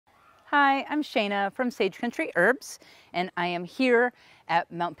Hi, I'm Shana from Sage Country Herbs, and I am here at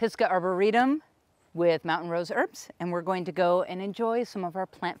Mount Pisgah Arboretum with Mountain Rose Herbs, and we're going to go and enjoy some of our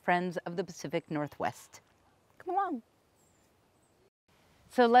plant friends of the Pacific Northwest. Come along.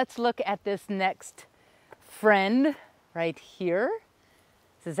 So let's look at this next friend right here.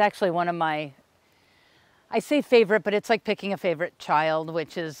 This is actually one of my, I say favorite, but it's like picking a favorite child,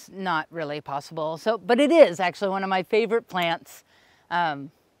 which is not really possible. But it is actually one of my favorite plants.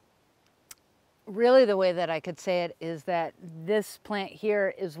 Really the way that I could say it is that this plant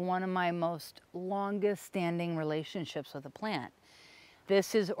here is one of my most longest standing relationships with a plant.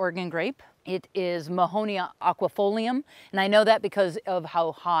 This is Oregon grape. It is Mahonia aquifolium, and I know that because of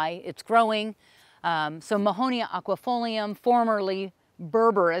how high it's growing. So Mahonia aquifolium, formerly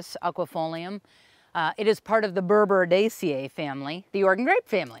Berberis aquifolium. It is part of the Berberidaceae family, the Oregon grape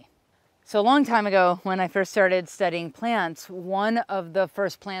family. So a long time ago, when I first started studying plants, one of the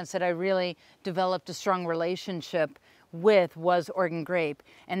first plants that I really developed a strong relationship with was Oregon grape.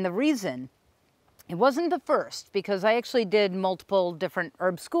 And the reason, it wasn't the first, because I actually did multiple different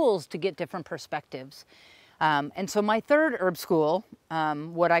herb schools to get different perspectives. And so my third herb school,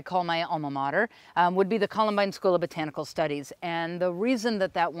 what I call my alma mater, would be the Columbine School of Botanical Studies. And the reason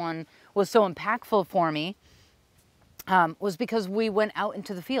that that one was so impactful for me was because we went out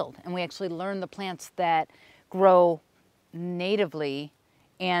into the field and we actually learned the plants that grow natively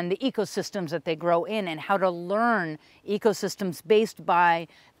and the ecosystems that they grow in, and how to learn ecosystems based by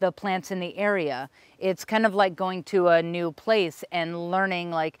the plants in the area. It's kind of like going to a new place and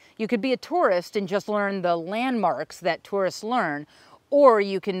learning, like you could be a tourist and just learn the landmarks that tourists learn, or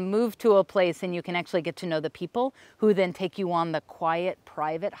you can move to a place and you can actually get to know the people who then take you on the quiet,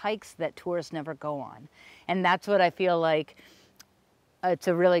 private hikes that tourists never go on. And that's what I feel like it's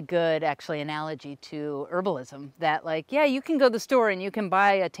a really good, actually, analogy to herbalism. That, like, yeah, you can go to the store and you can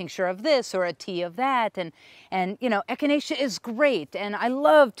buy a tincture of this or a tea of that. And you know, echinacea is great. And I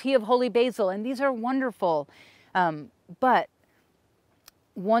love tea of holy basil. And these are wonderful. But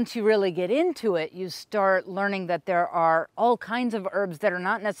once you really get into it, you start learning that there are all kinds of herbs that are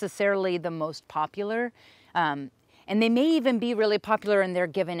not necessarily the most popular. And they may even be really popular in their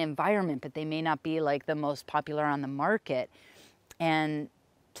given environment, but they may not be like the most popular on the market. And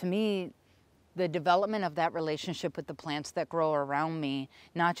to me, the development of that relationship with the plants that grow around me,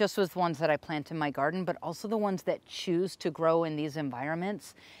 not just with ones that I plant in my garden, but also the ones that choose to grow in these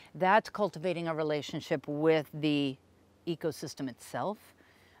environments, that's cultivating a relationship with the ecosystem itself.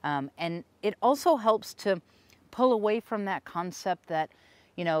 And it also helps to pull away from that concept that,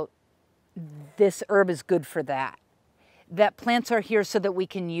 you know, this herb is good for that. That plants are here so that we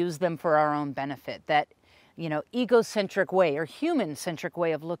can use them for our own benefit. That, you know, egocentric way or human-centric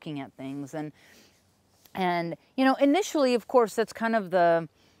way of looking at things. And you know, initially, of course, that's kind of the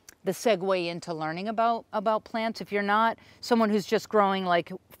segue into learning about plants. If you're not someone who's just growing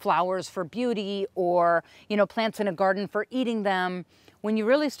like flowers for beauty or, you know, plants in a garden for eating them, when you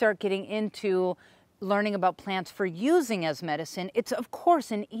really start getting into learning about plants for using as medicine, it's of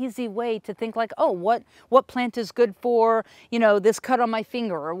course an easy way to think like, oh, what plant is good for, you know, this cut on my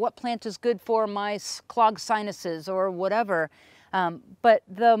finger, or what plant is good for my clogged sinuses or whatever. But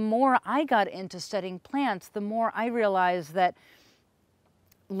the more I got into studying plants, the more I realized that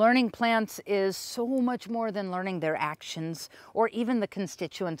learning plants is so much more than learning their actions or even the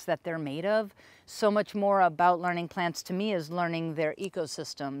constituents that they're made of. So much more about learning plants to me is learning their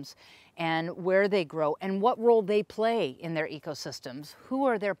ecosystems and where they grow and what role they play in their ecosystems. Who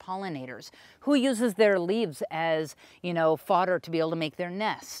are their pollinators? Who uses their leaves as, you know, fodder to be able to make their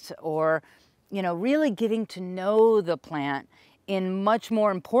nest? Or, you know, really getting to know the plant in much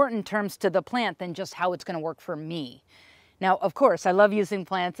more important terms to the plant than just how it's going to work for me. Now, of course, I love using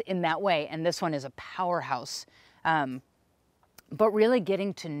plants in that way, and this one is a powerhouse. But really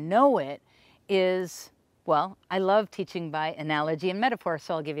getting to know it is, well, I love teaching by analogy and metaphor,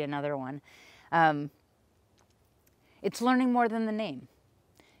 so I'll give you another one. It's learning more than the name.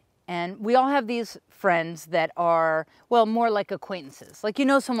 And we all have these friends that are, well, more like acquaintances. Like, you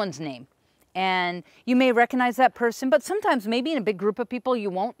know someone's name. And you may recognize that person, but sometimes maybe in a big group of people, you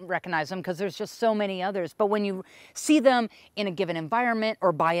won't recognize them because there's just so many others. But when you see them in a given environment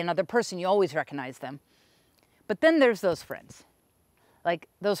or by another person, you always recognize them. But then there's those friends, like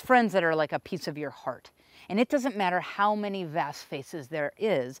those friends that are like a piece of your heart. And it doesn't matter how many vast faces there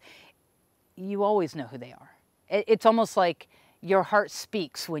is, you always know who they are. It's almost like your heart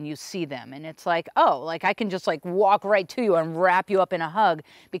speaks when you see them. And it's like, oh, like I can just like walk right to you and wrap you up in a hug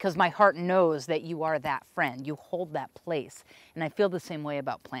because my heart knows that you are that friend. You hold that place. And I feel the same way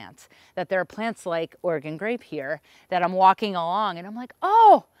about plants, that there are plants like Oregon grape here that I'm walking along and I'm like,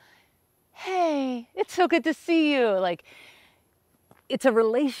 oh, hey, it's so good to see you. Like, it's a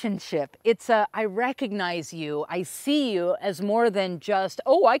relationship. It's a, I recognize you. I see you as more than just,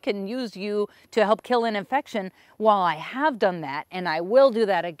 oh, I can use you to help kill an infection. While I have done that, and I will do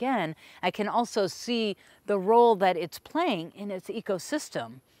that again, I can also see the role that it's playing in its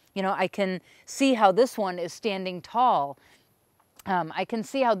ecosystem. You know, I can see how this one is standing tall. I can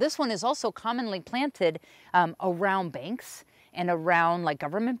see how this one is also commonly planted around banks and around like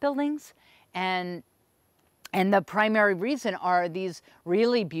government buildings. And the primary reason are these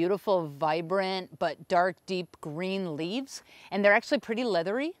really beautiful, vibrant, but dark, deep green leaves. And they're actually pretty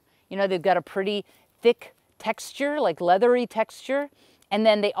leathery. You know, they've got a pretty thick texture, like leathery texture. And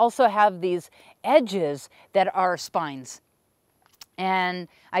then they also have these edges that are spines. And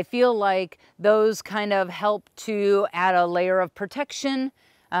I feel like those kind of help to add a layer of protection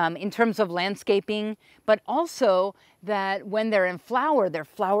in terms of landscaping, but also that when they're in flower, their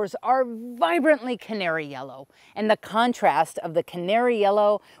flowers are vibrantly canary yellow. And the contrast of the canary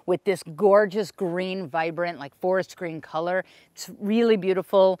yellow with this gorgeous green, vibrant, like forest green color, it's really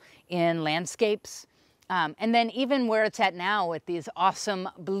beautiful in landscapes. And then even where it's at now with these awesome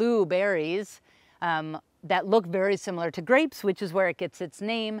blue berries that look very similar to grapes, which is where it gets its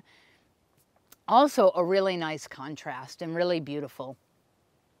name, also a really nice contrast and really beautiful.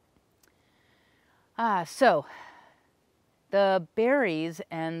 So the berries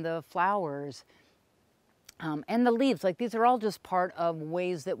and the flowers and the leaves, like these are all just part of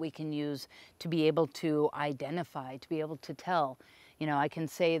ways that we can use to be able to identify, to be able to tell. You know, I can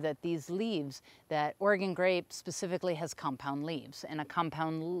say that these leaves, that Oregon grape specifically has compound leaves, and a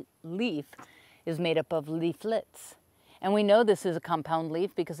compound leaf is made up of leaflets. And we know this is a compound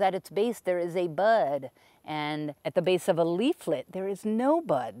leaf because at its base there is a bud, and at the base of a leaflet there is no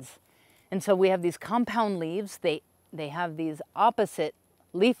buds. And so we have these compound leaves. They have these opposite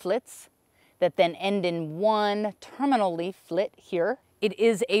leaflets that then end in one terminal leaflet here. It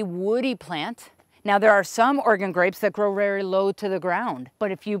is a woody plant. Now there are some Oregon grapes that grow very low to the ground,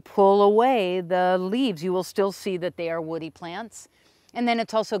 but if you pull away the leaves, you will still see that they are woody plants. And then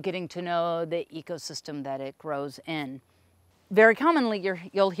it's also getting to know the ecosystem that it grows in. Very commonly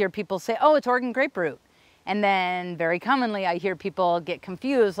you'll hear people say, oh, it's Oregon grapefruit. And then very commonly I hear people get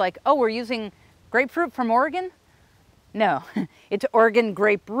confused like, oh, we're using grapefruit from Oregon? No, it's Oregon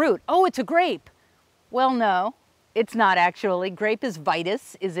grape root. Oh, it's a grape. Well, no, it's not actually. Grape is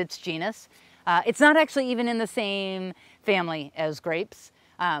Vitis, is its genus. It's not actually even in the same family as grapes,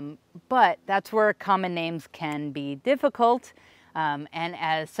 but that's where common names can be difficult. And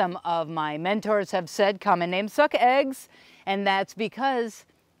as some of my mentors have said, common names suck eggs, and that's because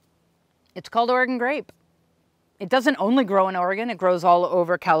it's called Oregon grape. It doesn't only grow in Oregon, it grows all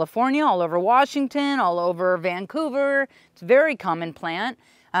over California, all over Washington, all over Vancouver. It's a very common plant.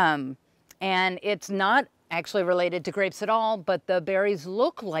 And it's not actually related to grapes at all, but the berries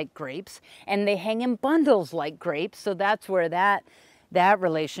look like grapes and they hang in bundles like grapes. So that's where that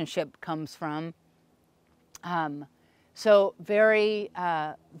relationship comes from. So very,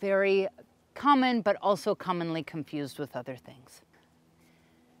 very common, but also commonly confused with other things.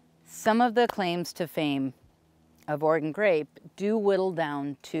 Some of the claims to fame of Oregon grape do whittle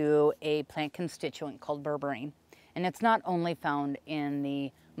down to a plant constituent called berberine. And it's not only found in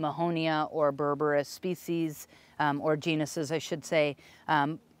the Mahonia or Berberis species, or genuses, I should say.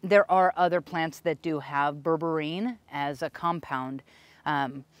 There are other plants that do have berberine as a compound.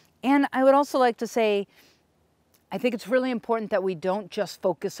 And I would also like to say, I think it's really important that we don't just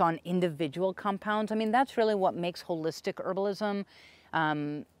focus on individual compounds. I mean, that's really what makes holistic herbalism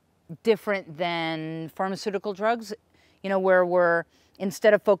different than pharmaceutical drugs, you know, where we're,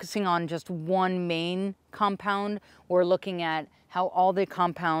 instead of focusing on just one main compound, we're looking at how all the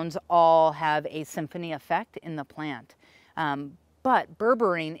compounds all have a symphony effect in the plant. But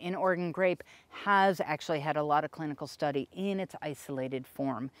berberine in Oregon grape has actually had a lot of clinical study in its isolated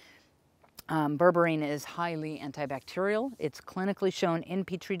form. Berberine is highly antibacterial. It's clinically shown in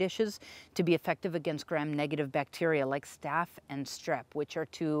petri dishes to be effective against gram-negative bacteria like staph and strep, which are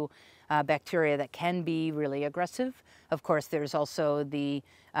two bacteria that can be really aggressive. Of course, there's also the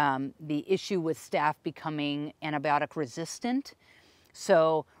issue with staph becoming antibiotic resistant.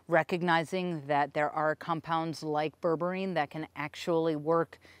 So recognizing that there are compounds like berberine that can actually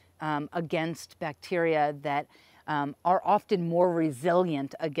work against bacteria that are often more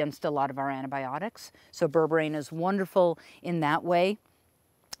resilient against a lot of our antibiotics. So berberine is wonderful in that way.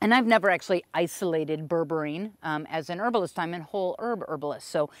 And I've never actually isolated berberine as an herbalist. I'm a whole herb herbalist.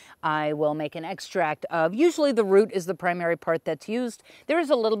 So I will make an extract of, usually the root is the primary part that's used. There is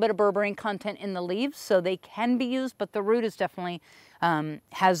a little bit of berberine content in the leaves, so they can be used, but the root is definitely,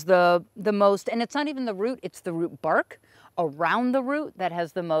 has the most, and it's not even the root, it's the root bark around the root that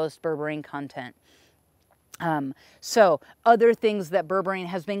has the most berberine content. So other things that berberine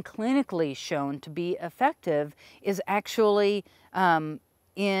has been clinically shown to be effective is actually, well,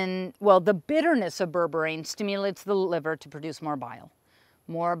 the bitterness of berberine stimulates the liver to produce more bile.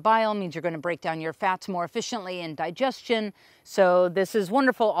 More bile means you're going to break down your fats more efficiently in digestion. So this is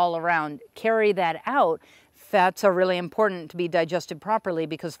wonderful all around. Carry that out. Fats are really important to be digested properly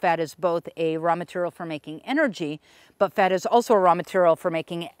because fat is both a raw material for making energy, but fat is also a raw material for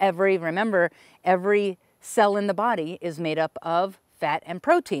making remember, every cell in the body is made up of fat and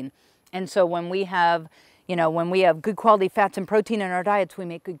protein. And so when we have when we have good quality fats and protein in our diets, we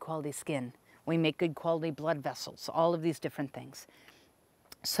make good quality skin. We make good quality blood vessels, all of these different things.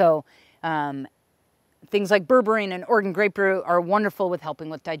 So things like berberine and Oregon grapefruit are wonderful with helping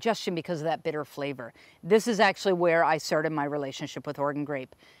with digestion because of that bitter flavor. This is actually where I started my relationship with Oregon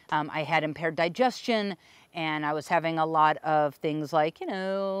grape. I had impaired digestion and I was having a lot of things like,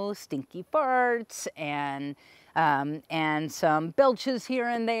 stinky farts and some belches here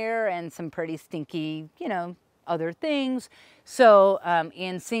and there and some pretty stinky, other things. So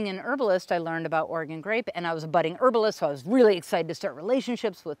in seeing an herbalist, I learned about Oregon grape, and I was a budding herbalist, so I was really excited to start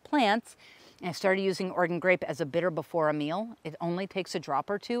relationships with plants. And I started using Oregon grape as a bitter before a meal. It only takes a drop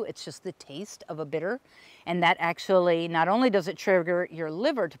or two. It's just the taste of a bitter. And that actually, not only does it trigger your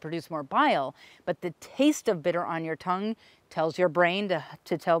liver to produce more bile, but the taste of bitter on your tongue tells your brain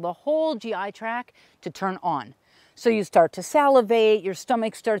to tell the whole GI tract to turn on. So you start to salivate, your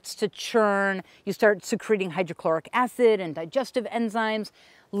stomach starts to churn, you start secreting hydrochloric acid and digestive enzymes.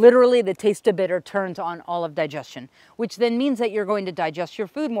 Literally, the taste of bitter turns on all of digestion, which then means that you're going to digest your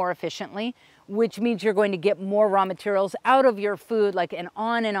food more efficiently, which means you're going to get more raw materials out of your food, and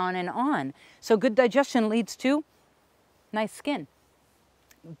on and on and on. So good digestion leads to nice skin,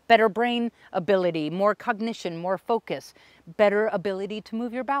 better brain ability, more cognition, more focus, better ability to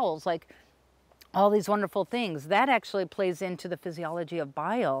move your bowels, all these wonderful things. That actually plays into the physiology of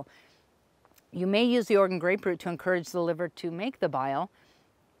bile. You may use the Oregon grapefruit to encourage the liver to make the bile,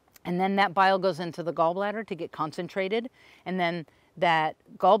 and then that bile goes into the gallbladder to get concentrated, and then that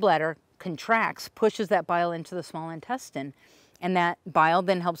gallbladder contracts, pushes that bile into the small intestine, and that bile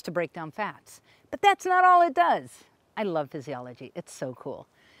then helps to break down fats. But that's not all it does. I love physiology. It's so cool.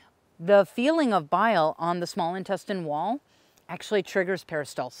 The feeling of bile on the small intestine wall actually triggers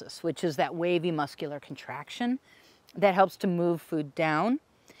peristalsis, which is that wavy muscular contraction that helps to move food down.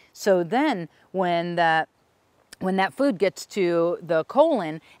 So then when that food gets to the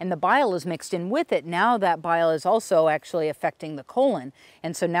colon and the bile is mixed in with it, now that bile is also actually affecting the colon.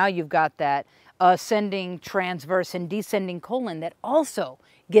 And so now you've got that ascending, transverse, and descending colon that also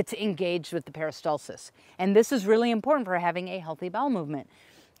gets engaged with the peristalsis. And this is really important for having a healthy bowel movement.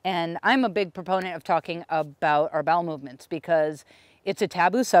 And I'm a big proponent of talking about our bowel movements because it's a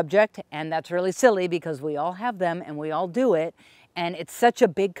taboo subject, and that's really silly because we all have them and we all do it. And it's such a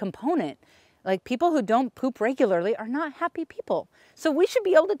big component. People who don't poop regularly are not happy people. So we should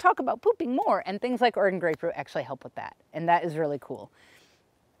be able to talk about pooping more, and things like Oregon grapefruit actually help with that. And that is really cool.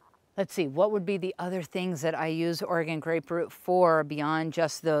 Let's see, what would be the other things that I use Oregon grapefruit for beyond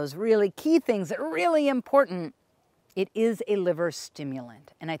just those really key things that are really important? It is a liver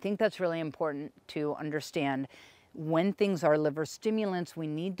stimulant, and I think that's really important to understand. When things are liver stimulants, we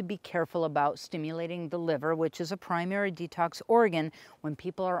need to be careful about stimulating the liver, which is a primary detox organ when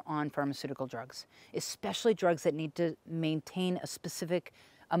people are on pharmaceutical drugs, especially drugs that need to maintain a specific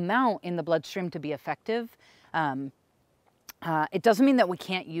amount in the bloodstream to be effective. It doesn't mean that we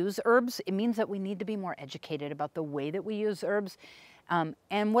can't use herbs. It means that we need to be more educated about the way that we use herbs.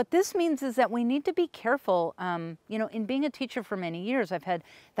 And what this means is that we need to be careful. In being a teacher for many years, I've had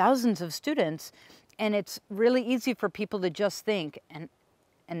thousands of students, and it's really easy for people to just think, and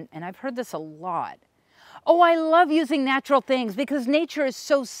I've heard this a lot, oh, I love using natural things because nature is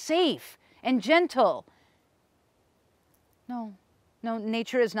so safe and gentle. No,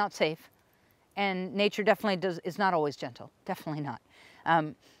 nature is not safe. And nature definitely is not always gentle, definitely not.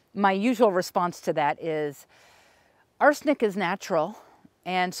 My usual response to that is, arsenic is natural,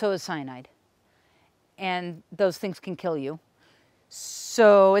 and so is cyanide. And those things can kill you.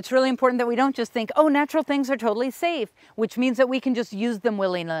 So it's really important that we don't just think, oh, natural things are totally safe, which means that we can just use them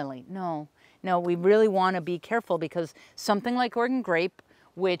willy-nilly. No, we really want to be careful because something like Oregon grape,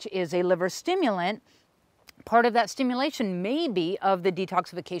 which is a liver stimulant, part of that stimulation may be of the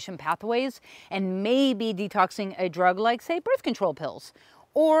detoxification pathways and may be detoxing a drug like, say, birth control pills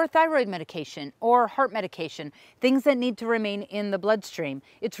or thyroid medication or heart medication, things that need to remain in the bloodstream.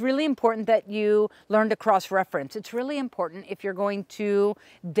 It's really important that you learn to cross-reference. It's really important if you're going to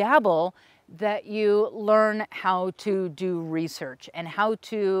dabble that you learn how to do research, and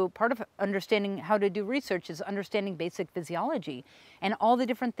part of understanding how to do research is understanding basic physiology and all the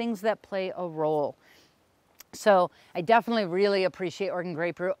different things that play a role. So I definitely really appreciate Oregon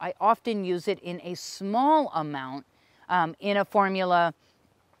grape root. I often use it in a small amount in a formula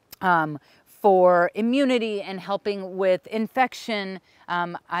for immunity and helping with infection.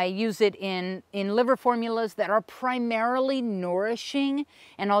 I use it in liver formulas that are primarily nourishing,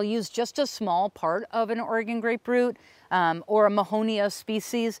 and I'll use just a small part of an Oregon grape root or a Mahonia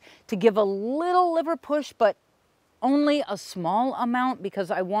species to give a little liver push, but only a small amount,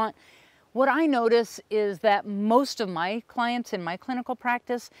 because what I notice is that most of my clients in my clinical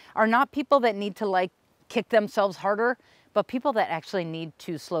practice are not people that need to like kick themselves harder, but people that actually need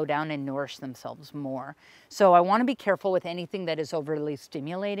to slow down and nourish themselves more. So I want to be careful with anything that is overly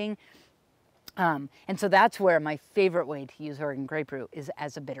stimulating. And so that's where my favorite way to use Oregon grape root is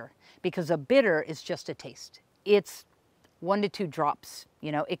as a bitter, because a bitter is just a taste. It's 1 to 2 drops.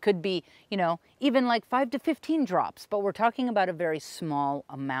 You know, it could be, you know, even like 5 to 15 drops, but we're talking about a very small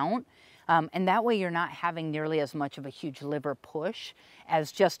amount. And that way you're not having nearly as much of a huge liver push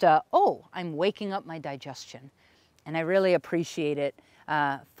as just oh, I'm waking up my digestion. And I really appreciate it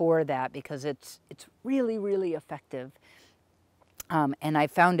for that, because it's really, really effective. And I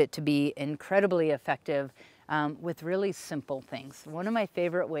found it to be incredibly effective with really simple things. One of my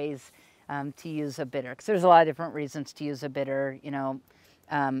favorite ways to use a bitter, because there's a lot of different reasons to use a bitter, you know,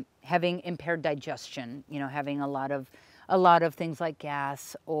 having impaired digestion, you know, having a lot of things like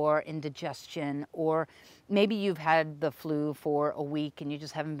gas or indigestion, or maybe you've had the flu for a week and you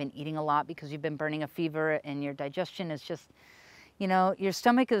just haven't been eating a lot because you've been burning a fever and your digestion is just, you know, your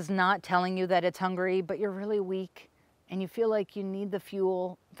stomach is not telling you that it's hungry, but you're really weak and you feel like you need the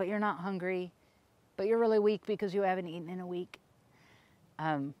fuel, but you're not hungry, but you're really weak because you haven't eaten in a week.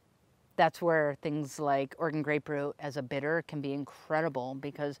 That's where things like Oregon grape root as a bitter can be incredible,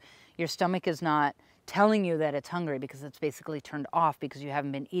 because your stomach is not telling you that it's hungry because it's basically turned off because you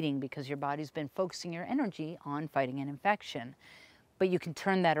haven't been eating, because your body's been focusing your energy on fighting an infection. But you can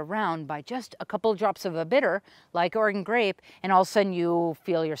turn that around by just a couple of drops of a bitter like Oregon grape, and all of a sudden you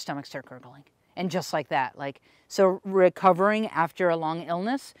feel your stomach start gurgling. And just like that, so recovering after a long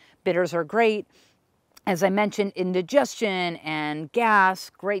illness, bitters are great. As I mentioned, indigestion and gas,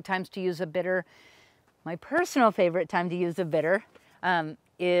 great times to use a bitter. My personal favorite time to use a bitter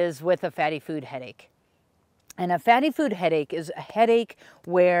is with a fatty food headache. And a fatty food headache is a headache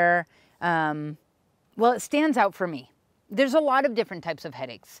where, well, it stands out for me. There's a lot of different types of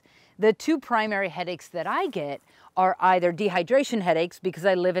headaches. The 2 primary headaches that I get are either dehydration headaches, because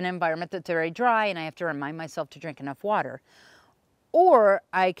I live in an environment that's very dry and I have to remind myself to drink enough water. Or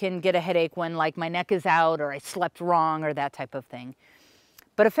I can get a headache when like my neck is out or I slept wrong or that type of thing.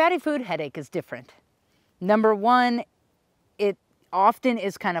 But a fatty food headache is different. Number one, it often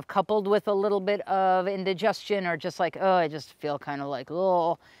is kind of coupled with a little bit of indigestion, or just like, oh, I just feel kind of like,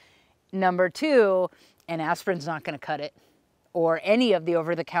 oh. Number 2, an aspirin's not going to cut it, or any of the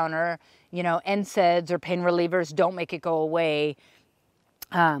over-the-counter, you know, NSAIDs or pain relievers don't make it go away.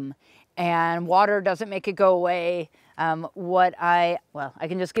 And water doesn't make it go away. I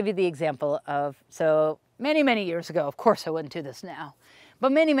can just give you the example of, so many, many years ago, of course I wouldn't do this now,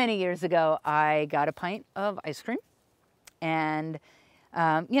 but many, many years ago, I got a pint of ice cream, and,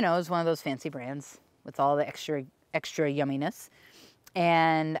 you know, it was one of those fancy brands with all the extra yumminess.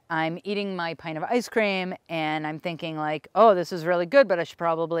 And I'm eating my pint of ice cream and I'm thinking like, oh, this is really good, but I should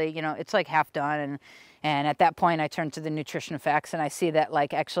probably, you know, it's like half done. And at that point I turn to the nutrition facts and I see that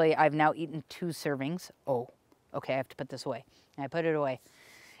like, actually I've now eaten 2 servings. Oh, okay, I have to put this away. And I put it away.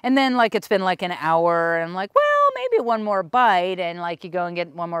 And then like, it's been like an hour and I'm like, well, maybe one more bite. And like you go and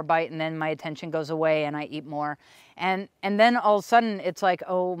get one more bite and then my attention goes away and I eat more. And then all of a sudden it's like,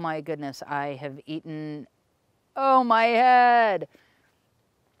 oh my goodness, I have eaten, oh my head.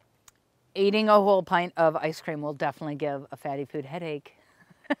 Eating a whole pint of ice cream will definitely give a fatty food headache.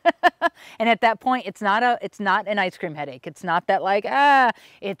 And at that point, it's not an ice cream headache. It's not that like,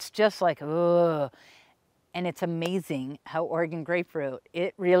 it's just like, ugh. And it's amazing how Oregon grapefruit,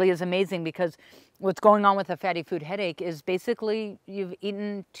 it really is amazing, because what's going on with a fatty food headache is basically you've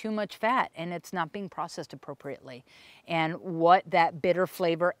eaten too much fat and it's not being processed appropriately. And what that bitter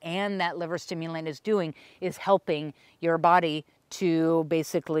flavor and that liver stimulant is doing is helping your body to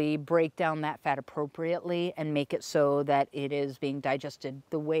basically break down that fat appropriately and make it so that it is being digested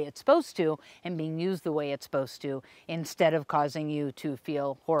the way it's supposed to and being used the way it's supposed to, instead of causing you to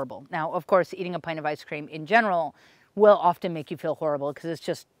feel horrible. Now, of course, eating a pint of ice cream in general will often make you feel horrible because it's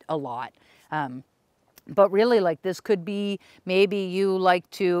just a lot. But really, like, this could be, maybe you like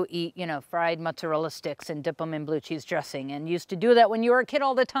to eat, you know, fried mozzarella sticks and dip them in blue cheese dressing, and used to do that when you were a kid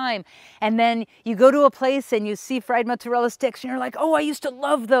all the time. And then you go to a place and you see fried mozzarella sticks and you're like, oh, I used to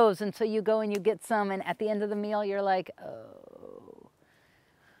love those. And so you go and you get some, and at the end of the meal, you're like, oh,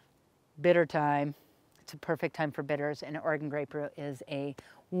 bitter time. It's a perfect time for bitters, and Oregon grape root is a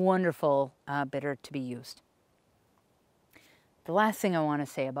wonderful bitter to be used. The last thing I want to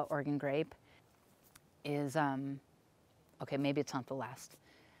say about Oregon grape is, okay, maybe it's not the last.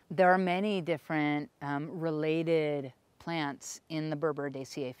 There are many different related plants in the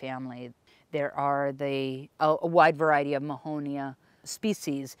Berberidaceae family. There are a wide variety of Mahonia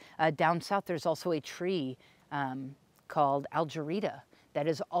species. Down south, there's also a tree called Algerita that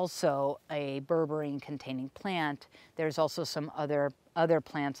is also a berberine-containing plant. There's also some other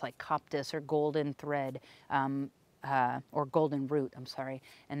plants like coptis or golden thread, or golden root, I'm sorry,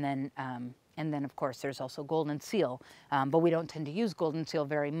 and then, of course, there's also golden seal, but we don't tend to use golden seal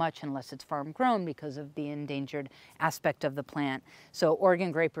very much unless it's farm grown because of the endangered aspect of the plant. So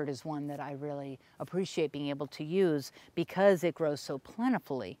Oregon grape root is one that I really appreciate being able to use because it grows so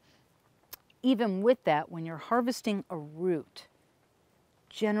plentifully. Even with that, when you're harvesting a root,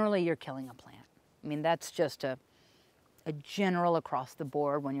 generally you're killing a plant. I mean, that's just a general across the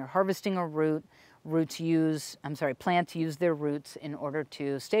board. When you're harvesting a root, plants use their roots in order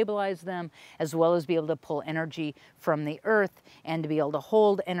to stabilize them, as well as be able to pull energy from the earth and to be able to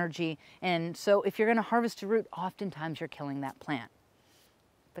hold energy. And so if you're going to harvest a root, oftentimes you're killing that plant,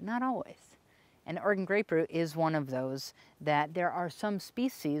 but not always. And Oregon grape root is one of those that there are some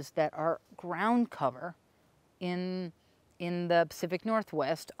species that are ground cover in the Pacific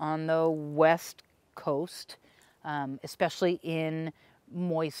Northwest, on the west coast, especially in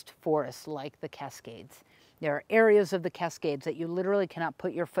moist forests like the Cascades. There are areas of the Cascades that you literally cannot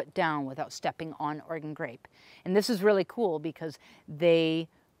put your foot down without stepping on Oregon grape. And this is really cool because they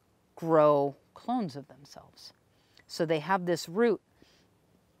grow clones of themselves. So they have this root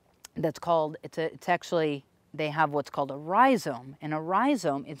that's called, they have what's called a rhizome, and a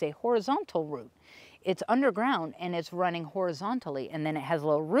rhizome is a horizontal root. It's underground and it's running horizontally, and then it has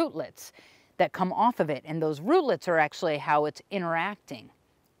little rootlets that come off of it, and those rootlets are actually how it's interacting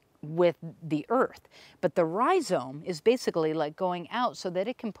with the earth. But the rhizome is basically like going out so that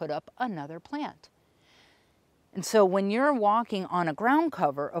it can put up another plant. And so when you're walking on a ground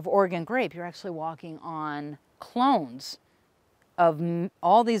cover of Oregon grape, you're actually walking on clones of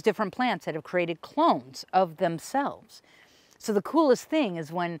all these different plants that have created clones of themselves. So the coolest thing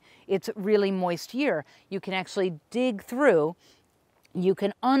is when it's really moist year, you can actually dig through, you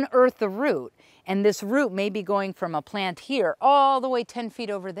can unearth the root, and this root may be going from a plant here all the way 10 feet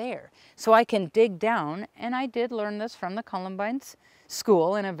over there. So I can dig down, and I did learn this from the Columbine's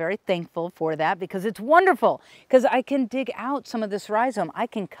school, and I'm very thankful for that because it's wonderful, because I can dig out some of this rhizome. I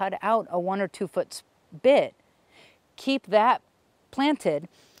can cut out a 1 or 2 foot bit, keep that planted,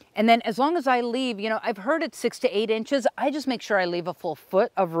 and then as long as I leave, you know, I've heard it's 6 to 8 inches, I just make sure I leave a full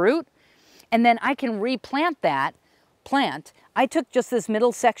foot of root, and then I can replant that plant. I took just this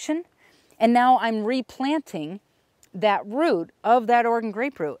middle section, and now I'm replanting that root of that Oregon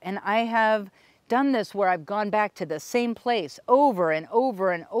grape root. And I have done this where I've gone back to the same place over and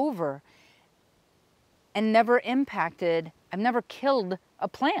over and over and never impacted, I've never killed a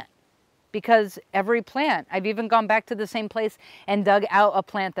plant, because every plant, I've even gone back to the same place and dug out a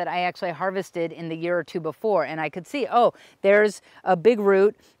plant that I actually harvested in the year or two before, and I could see, oh, there's a big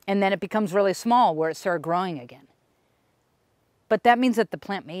root, and then it becomes really small where it started growing again. But that means that the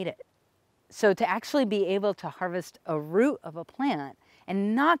plant made it. So to actually be able to harvest a root of a plant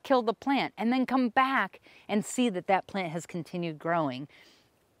and not kill the plant, and then come back and see that that plant has continued growing.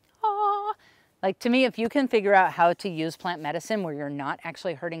 Oh, like, to me, if you can figure out how to use plant medicine where you're not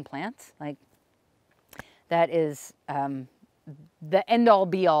actually hurting plants, like, that is the end-all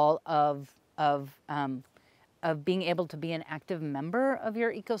be-all of being able to be an active member of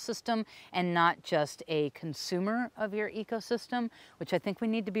your ecosystem and not just a consumer of your ecosystem, which I think we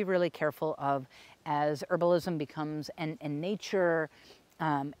need to be really careful of as herbalism becomes, and nature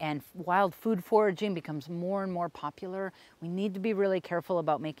and wild food foraging becomes more and more popular. We need to be really careful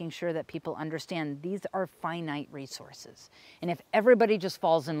about making sure that people understand these are finite resources. And if everybody just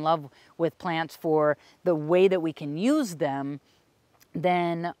falls in love with plants for the way that we can use them,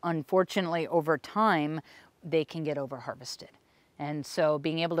 then unfortunately over time, they can get over harvested. And so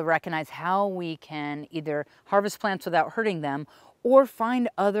being able to recognize how we can either harvest plants without hurting them or find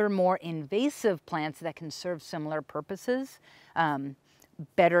other more invasive plants that can serve similar purposes.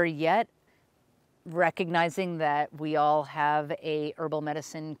 Better yet, recognizing that we all have a herbal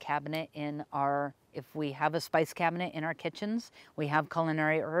medicine cabinet in our, if we have a spice cabinet in our kitchens, we have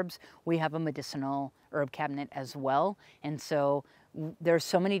culinary herbs, we have a medicinal herb cabinet as well. And so there's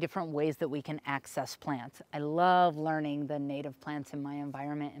so many different ways that we can access plants. I love learning the native plants in my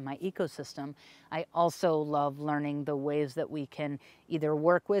environment and my ecosystem. I also love learning the ways that we can either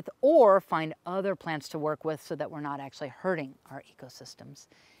work with or find other plants to work with so that we're not actually hurting our ecosystems.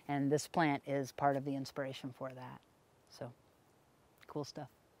 And this plant is part of the inspiration for that. So, cool stuff.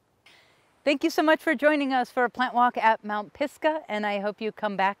 Thank you so much for joining us for a plant walk at Mount Pisgah, and I hope you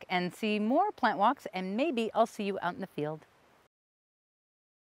come back and see more plant walks, and maybe I'll see you out in the field.